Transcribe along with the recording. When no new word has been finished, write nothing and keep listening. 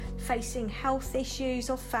facing health issues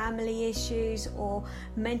or family issues or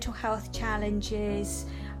mental health challenges.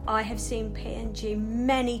 I have seen P&G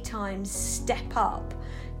many times step up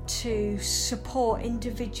to support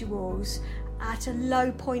individuals at a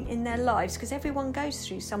low point in their lives, because everyone goes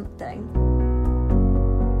through something.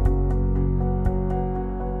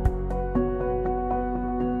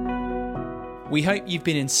 We hope you've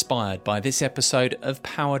been inspired by this episode of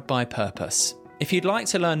Powered by Purpose. If you'd like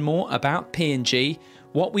to learn more about P&G,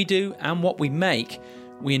 what we do and what we make,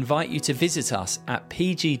 we invite you to visit us at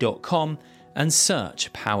pg.com and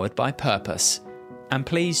search Powered by Purpose. And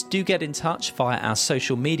please do get in touch via our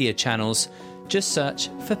social media channels. Just search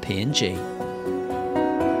for P&G.